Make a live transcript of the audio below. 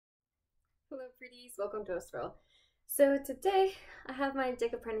pretties, welcome to a swirl. So today I have my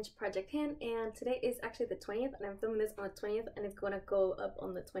deck of panning project pan, and today is actually the 20th, and I'm filming this on the 20th, and it's gonna go up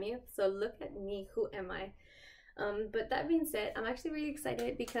on the 20th. So look at me, who am I? But that being said, I'm actually really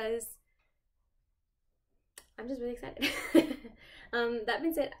excited because I'm just really excited. That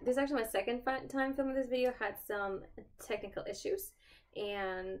being said, this is actually my second time filming this video. I had some technical issues,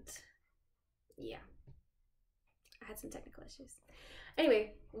 and yeah, I had some technical issues.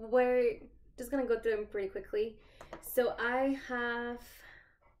 Anyway, we're just gonna go through them pretty quickly. So I have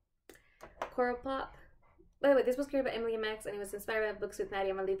Coral Pop. By the way, this was created by Emily Max, and it was inspired by books with Maddie.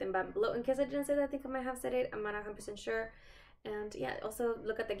 I'm gonna leave them down below in case I didn't say that. I think I might have said it. I'm not 100% sure. And yeah, also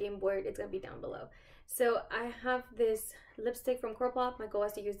look at the game board. It's gonna be down below. So I have this lipstick from Coral Pop. My goal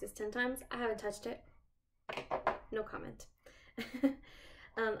is to use this 10 times. I haven't touched it. No comment.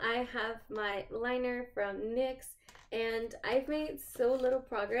 I have my liner from NYX, and I've made so little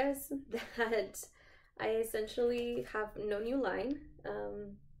progress that I essentially have no new line.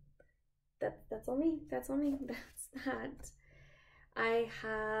 That's on me. That's on me. That's that. I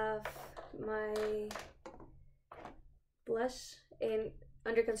have my blush in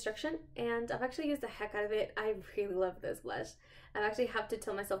under construction, and I've actually used the heck out of it. I really love this blush. I actually have to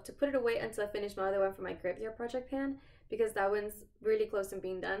tell myself to put it away until I finish my other one for my graveyard project pan, because that one's really close to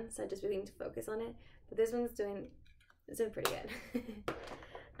being done, so I just really need to focus on it. But this one's doing pretty good.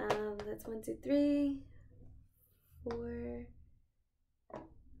 That's 1, 2, 3, 4,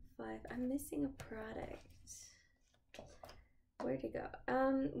 5. I'm missing a product. Where'd it go?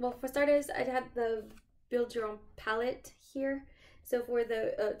 Well, for starters, I had the Build Your Own palette here. So for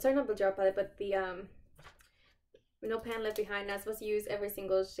the sorry, not Build Your Own palette, but the No Pan Left Behind. I'm supposed to use every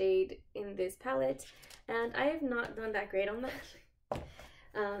single shade in this palette, and I have not done that great on that.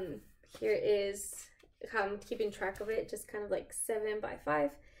 Here is how I'm keeping track of it, just kind of like 7 by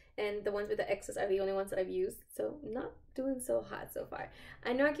 5, and the ones with the X's are the only ones that I've used, so not doing so hot so far.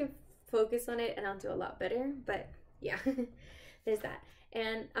 I know I can focus on it and I'll do a lot better, but yeah. There's that.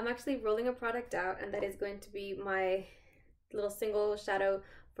 And I'm actually rolling a product out, and that is going to be my little single shadow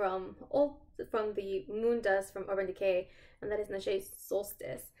from the Moon Dust from Urban Decay, and that is in the shade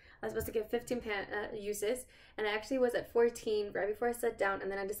Solstice. I was supposed to get 15 uses, and I actually was at 14 right before I sat down,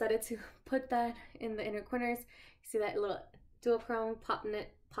 and then I decided to put that in the inner corners. You see that little dual chrome pop?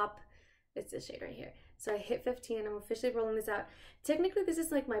 It's this shade right here. So I hit 15, and I'm officially rolling this out. Technically, this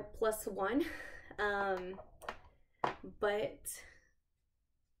is like my +1, but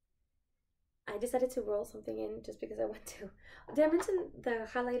I decided to roll something in just because I want to. Did I mention the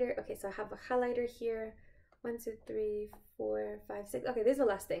highlighter? Okay, so I have a highlighter here. 1, 2, 3, 4, 5, 6. Okay, this is the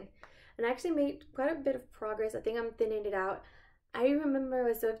last thing. And I actually made quite a bit of progress. I think I'm thinning it out. I remember I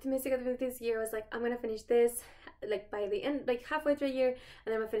was so optimistic at the end of this year. I was like, I'm gonna finish this like by the end, like halfway through the year, and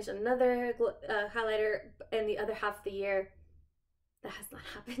then I'm gonna finish another highlighter in the other half of the year. That has not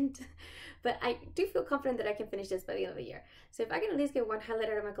happened, but I do feel confident that I can finish this by the end of the year. So if I can at least get one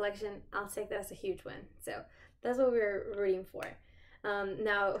highlighter out of my collection, I'll take that as a huge win. So that's what we're rooting for.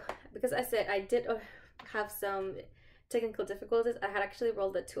 Now, because I said I did have some technical difficulties, I had actually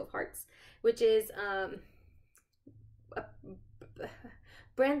rolled the 2 of Hearts, which is a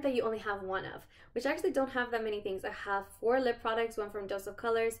brand that you only have one of, which I actually don't have that many things. I have 4 lip products, one from Dose of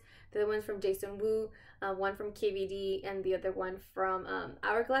Colors, the other one's from Jason Wu, one from KVD, and the other one from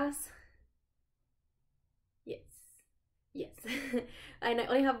Hourglass. Yes. And I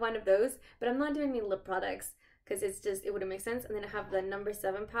only have one of those, but I'm not doing any lip products because it wouldn't make sense. And then I have the number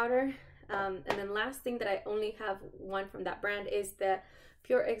 7 powder. And then last thing that I only have one from that brand is the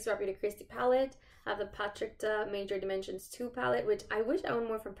Pure X Robert Christie palette. I have the Patrick Da Major Dimensions 2 palette, which I wish I owned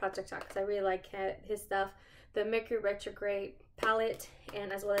more from Patrick Da because I really like his stuff. The Mercury Retrograde palette,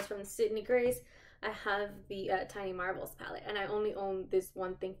 and as well as from Sydney Grace, I have the Tiny Marvels palette, and I only own this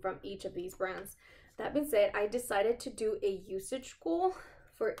one thing from each of these brands. That being said, I decided to do a usage goal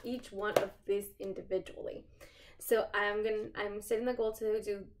for each one of these individually. So I'm setting the goal to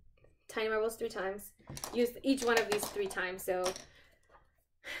do Tiny Marvels 3 times, use each one of these 3 times. So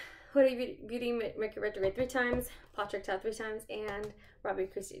Huda Beauty Mercury Retrograde 3 times, Patrick Ta 3 times, and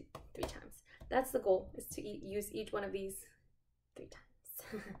Robert Christie 3 times. That's the goal, is to use each one of these 3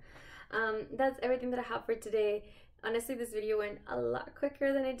 times. That's everything that I have for today. Honestly, this video went a lot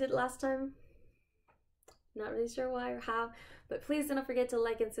quicker than I did last time. Not really sure why or how, but please don't forget to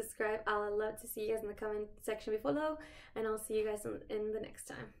like and subscribe. I'll love to see you guys in the comment section below, and I'll see you guys in the next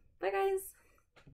time. Bye guys!